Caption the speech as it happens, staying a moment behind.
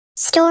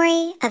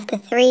Story of the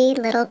Three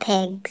Little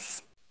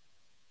Pigs.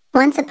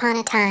 Once upon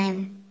a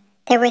time,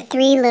 there were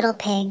 3 little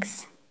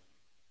pigs.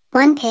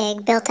 One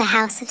pig built a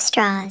house of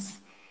straws,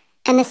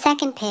 and the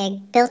second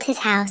pig built his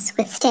house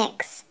with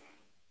sticks.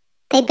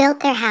 They built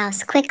their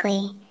house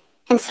quickly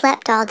and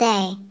slept all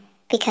day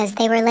because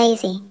they were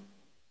lazy.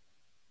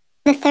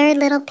 The third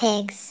little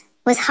pig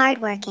was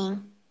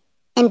hardworking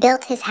and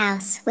built his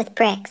house with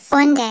bricks.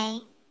 One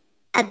day,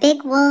 a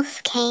big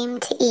wolf came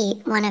to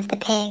eat one of the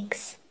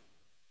pigs.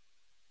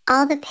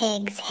 All the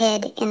pigs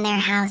hid in their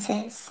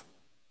houses.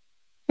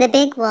 The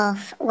big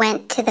wolf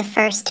went to the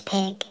first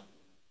pig.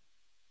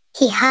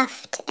 He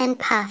huffed and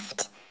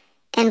puffed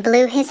and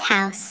blew his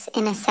house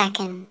in a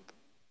second.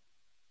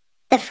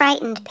 The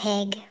frightened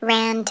pig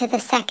ran to the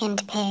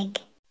second pig.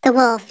 The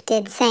wolf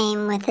did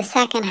same with the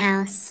second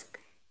house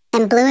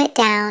and blew it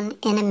down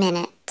in a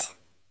minute.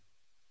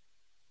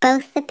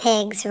 Both the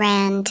pigs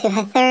ran to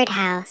a third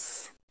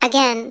house.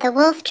 Again, the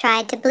wolf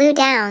tried to blow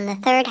down the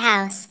third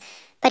house,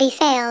 but he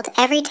failed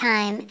every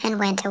time and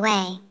went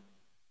away.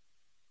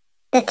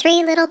 The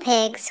 3 little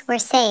pigs were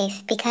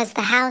safe because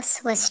the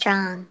house was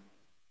strong.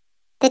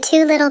 The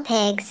 2 little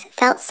pigs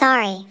felt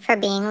sorry for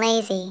being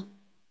lazy.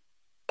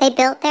 They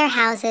built their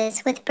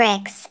houses with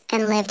bricks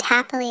and lived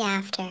happily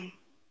after.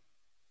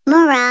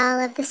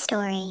 Moral of the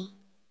story: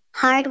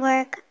 hard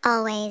work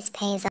always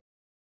pays off.